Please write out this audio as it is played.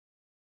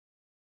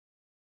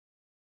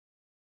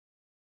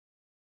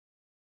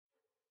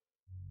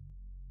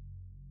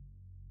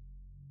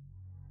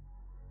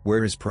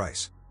Where is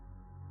Price?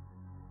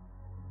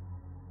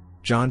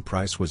 John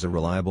Price was a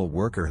reliable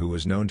worker who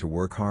was known to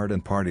work hard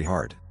and party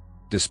hard.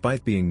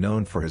 Despite being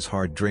known for his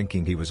hard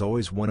drinking, he was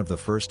always one of the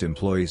first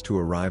employees to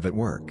arrive at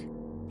work.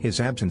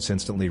 His absence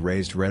instantly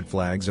raised red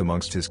flags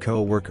amongst his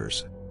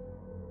co-workers.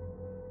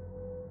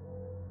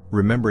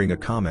 Remembering a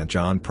comment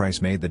John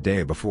Price made the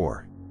day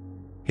before,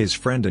 his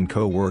friend and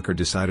co-worker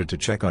decided to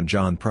check on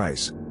John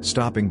Price,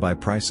 stopping by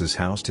Price's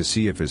house to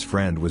see if his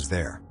friend was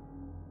there.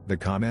 The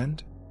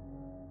comment?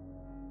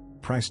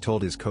 Price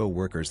told his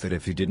co-workers that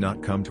if he did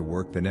not come to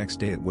work the next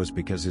day, it was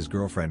because his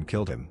girlfriend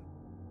killed him.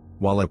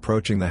 While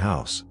approaching the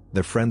house,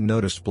 the friend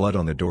noticed blood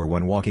on the door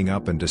when walking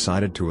up and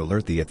decided to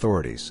alert the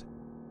authorities.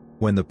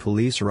 When the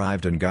police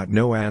arrived and got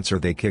no answer,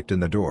 they kicked in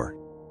the door.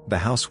 The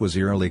house was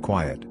eerily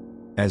quiet.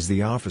 As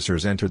the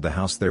officers entered the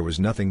house, there was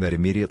nothing that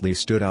immediately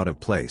stood out of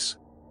place.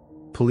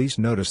 Police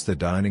noticed the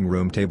dining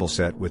room table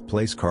set with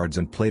place cards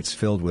and plates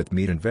filled with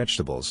meat and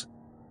vegetables,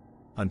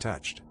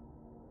 untouched.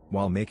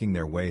 While making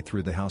their way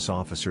through the house,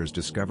 officers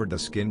discovered the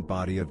skinned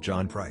body of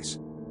John Price.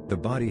 The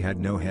body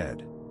had no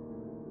head.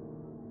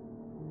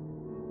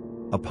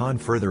 Upon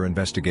further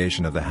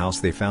investigation of the house,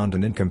 they found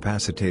an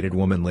incapacitated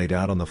woman laid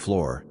out on the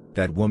floor.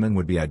 That woman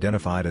would be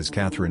identified as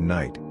Katherine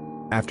Knight.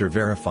 After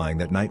verifying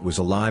that Knight was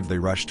alive, they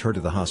rushed her to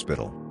the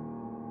hospital.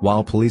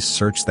 While police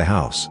searched the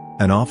house,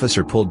 an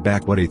officer pulled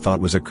back what he thought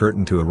was a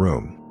curtain to a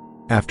room.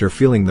 After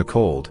feeling the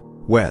cold,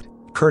 wet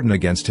curtain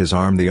against his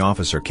arm, the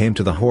officer came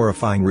to the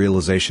horrifying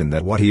realization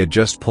that what he had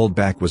just pulled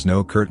back was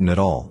no curtain at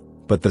all,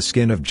 but the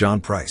skin of John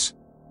Price.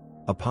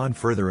 Upon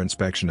further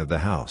inspection of the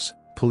house,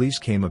 police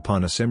came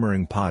upon a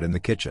simmering pot in the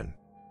kitchen.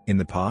 In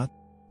the pot,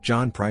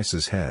 John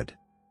Price's head.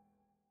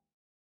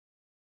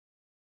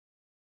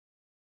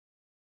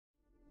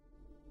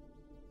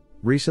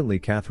 Recently,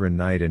 Katherine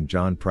Knight and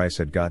John Price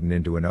had gotten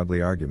into an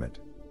ugly argument.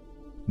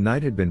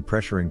 Knight had been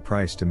pressuring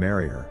Price to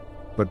marry her,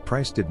 but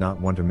Price did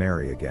not want to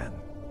marry again.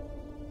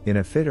 In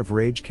a fit of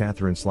rage,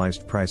 Katherine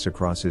sliced Price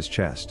across his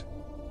chest.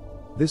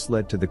 This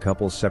led to the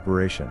couple's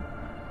separation.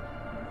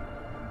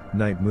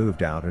 Knight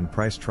moved out and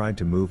Price tried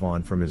to move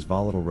on from his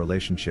volatile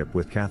relationship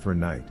with Katherine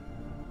Knight.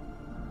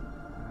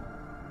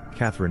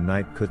 Katherine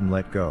Knight couldn't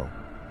let go.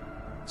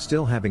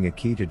 Still having a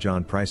key to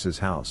John Price's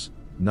house,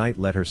 Knight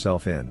let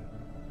herself in.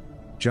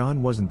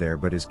 John wasn't there,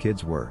 but his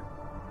kids were.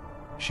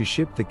 She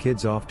shipped the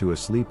kids off to a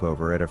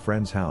sleepover at a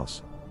friend's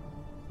house.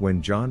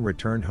 When John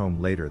returned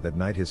home later that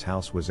night, his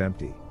house was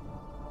empty.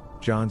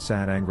 John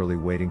sat angrily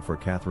waiting for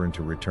Katherine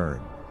to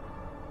return.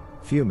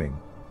 Fuming,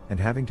 and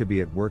having to be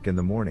at work in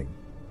the morning,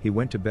 he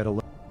went to bed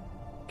alone.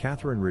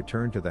 Katherine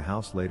returned to the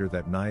house later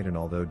that night, and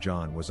although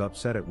John was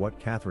upset at what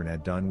Katherine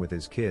had done with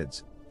his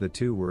kids, the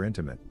two were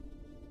intimate.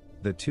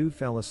 The two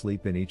fell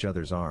asleep in each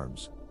other's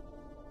arms.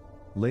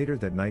 Later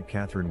that night,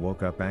 Katherine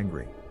woke up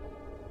angry.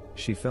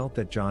 She felt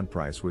that John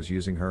Price was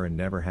using her and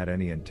never had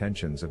any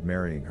intentions of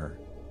marrying her.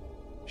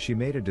 She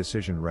made a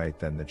decision right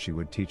then that she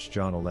would teach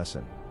John a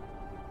lesson.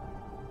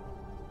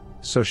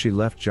 So she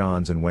left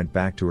John's and went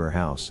back to her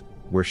house,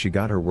 where she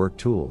got her work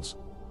tools.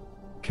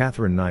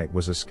 Katherine Knight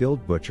was a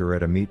skilled butcher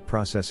at a meat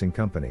processing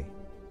company.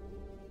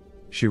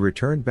 She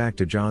returned back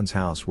to John's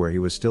house where he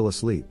was still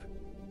asleep.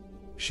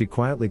 She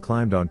quietly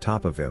climbed on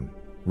top of him,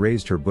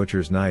 raised her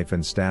butcher's knife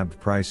and stabbed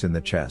Price in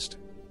the chest.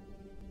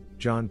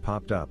 John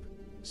popped up,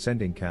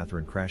 sending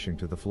Katherine crashing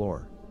to the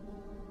floor.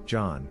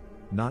 John,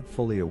 not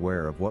fully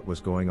aware of what was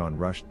going on,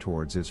 rushed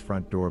towards his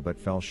front door but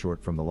fell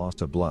short from the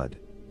loss of blood.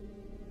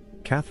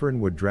 Katherine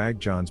would drag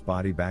John's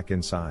body back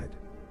inside.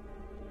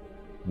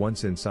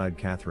 Once inside,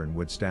 Katherine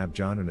would stab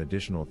John an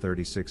additional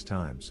 36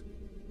 times.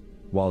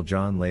 While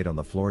John laid on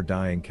the floor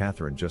dying,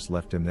 Katherine just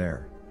left him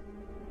there.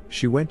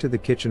 She went to the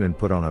kitchen and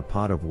put on a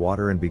pot of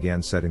water and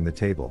began setting the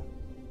table.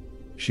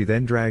 She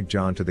then dragged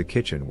John to the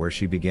kitchen where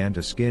she began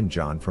to skin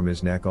John from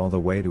his neck all the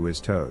way to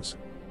his toes.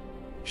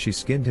 She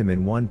skinned him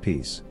in one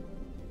piece.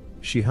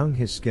 She hung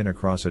his skin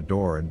across a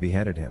door and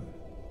beheaded him.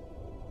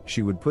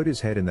 She would put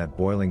his head in that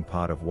boiling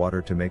pot of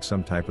water to make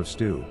some type of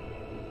stew.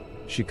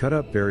 She cut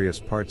up various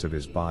parts of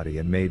his body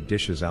and made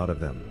dishes out of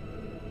them.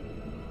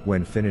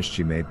 When finished,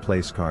 she made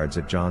place cards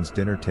at John's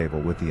dinner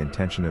table with the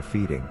intention of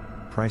feeding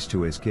Price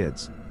to his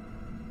kids.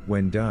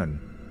 When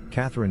done,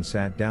 Katherine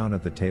sat down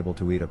at the table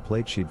to eat a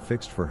plate she'd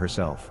fixed for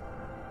herself.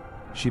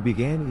 She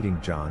began eating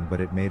John,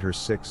 but it made her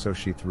sick, so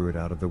she threw it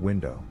out of the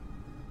window.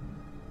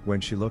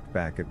 When she looked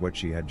back at what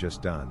she had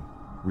just done,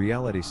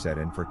 reality set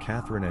in for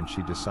Katherine and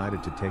she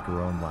decided to take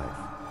her own life.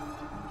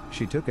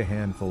 She took a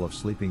handful of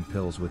sleeping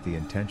pills with the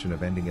intention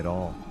of ending it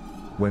all.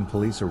 When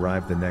police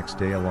arrived the next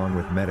day along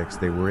with medics,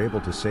 they were able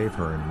to save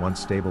her, and once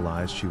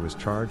stabilized, she was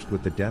charged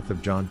with the death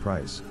of John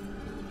Price.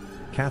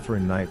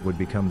 Katherine Knight would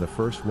become the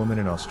first woman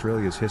in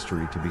Australia's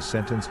history to be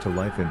sentenced to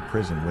life in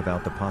prison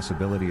without the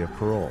possibility of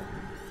parole.